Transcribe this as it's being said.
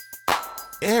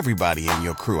Everybody in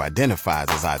your crew identifies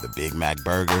as either Big Mac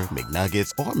Burger,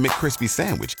 McNuggets, or McCrispy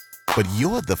Sandwich. But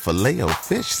you're the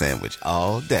Filet-O-Fish Sandwich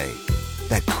all day.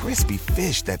 That crispy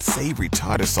fish, that savory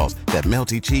tartar sauce, that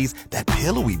melty cheese, that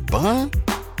pillowy bun.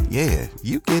 Yeah,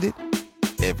 you get it.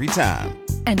 Every time.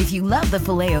 And if you love the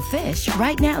Filet-O-Fish,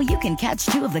 right now you can catch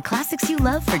two of the classics you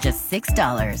love for just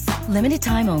 $6. Limited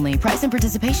time only. Price and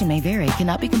participation may vary.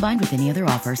 Cannot be combined with any other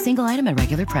offer. Single item at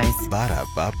regular price.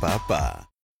 Ba-da-ba-ba-ba.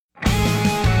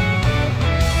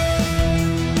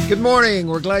 Good morning.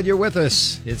 We're glad you're with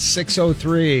us. It's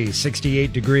 6:03,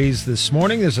 68 degrees this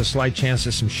morning. There's a slight chance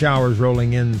of some showers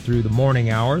rolling in through the morning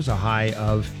hours, a high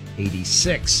of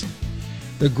 86.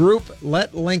 The group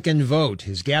Let Lincoln Vote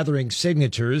is gathering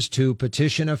signatures to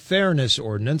petition a fairness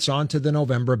ordinance onto the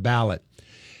November ballot.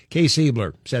 Kay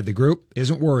Siebler said the group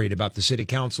isn't worried about the city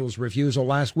council's refusal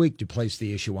last week to place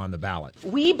the issue on the ballot.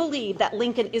 We believe that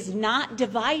Lincoln is not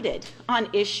divided on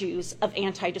issues of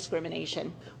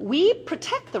anti-discrimination. We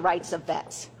protect the rights of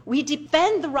vets. We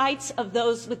defend the rights of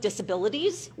those with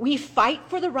disabilities. We fight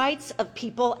for the rights of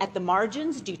people at the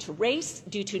margins due to race,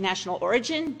 due to national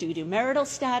origin, due to marital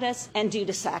status, and due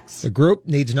to sex. The group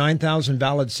needs 9,000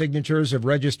 valid signatures of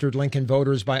registered Lincoln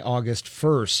voters by August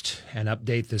 1st. An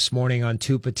update this morning on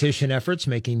two petition efforts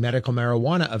making medical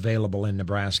marijuana available in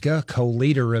Nebraska.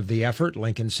 Co-leader of the effort,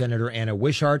 Lincoln Senator Anna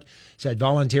Wishart, said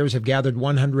volunteers have gathered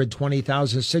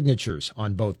 120,000 signatures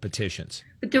on both petitions.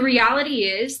 But the reality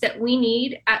is that we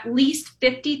need at least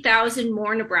 50,000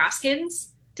 more Nebraskans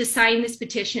to sign this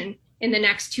petition in the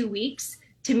next 2 weeks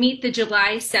to meet the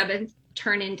July 7th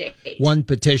turn-in date. One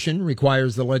petition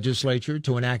requires the legislature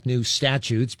to enact new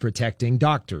statutes protecting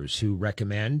doctors who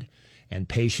recommend and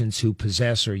patients who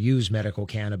possess or use medical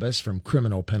cannabis from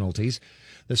criminal penalties.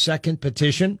 The second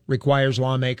petition requires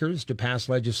lawmakers to pass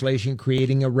legislation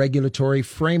creating a regulatory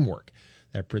framework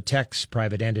that protects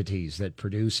private entities that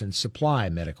produce and supply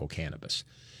medical cannabis.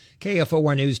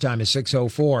 KFOR News Time is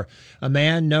 6:04. A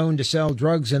man known to sell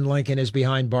drugs in Lincoln is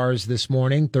behind bars this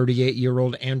morning.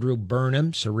 38-year-old Andrew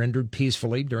Burnham surrendered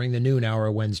peacefully during the noon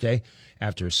hour Wednesday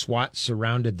after SWAT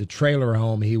surrounded the trailer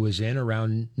home he was in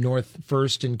around North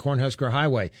 1st and Cornhusker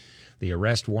Highway. The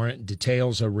arrest warrant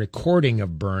details a recording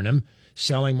of Burnham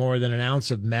selling more than an ounce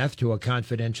of meth to a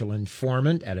confidential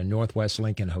informant at a Northwest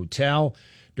Lincoln hotel.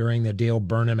 During the deal,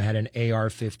 Burnham had an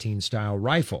AR-15 style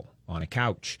rifle on a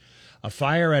couch. A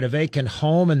fire at a vacant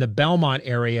home in the Belmont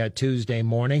area Tuesday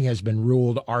morning has been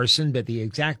ruled arson, but the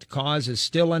exact cause is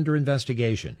still under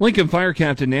investigation. Lincoln Fire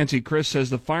Captain Nancy Chris says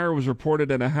the fire was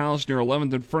reported at a house near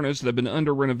 11th and Furnace that had been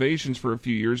under renovations for a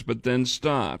few years, but then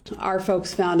stopped. Our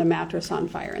folks found a mattress on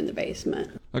fire in the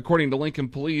basement. According to Lincoln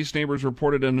Police, neighbors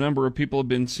reported a number of people have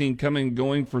been seen coming and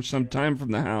going for some time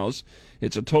from the house.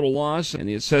 It's a total loss, and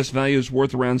the assessed value is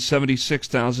worth around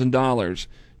 $76,000.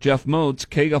 Jeff Moats,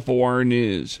 KFOR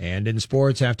News. And in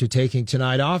sports, after taking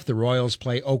tonight off, the Royals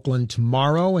play Oakland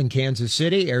tomorrow in Kansas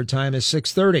City. Airtime is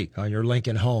 6:30 on your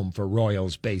Lincoln home for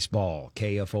Royals baseball.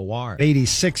 KFOR.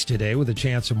 86 today with a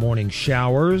chance of morning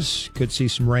showers. Could see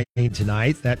some rain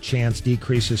tonight. That chance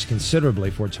decreases considerably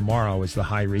for tomorrow as the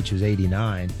high reaches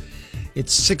 89.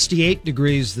 It's 68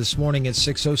 degrees this morning at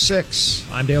 6:06.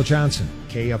 I'm Dale Johnson,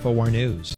 KFOR News.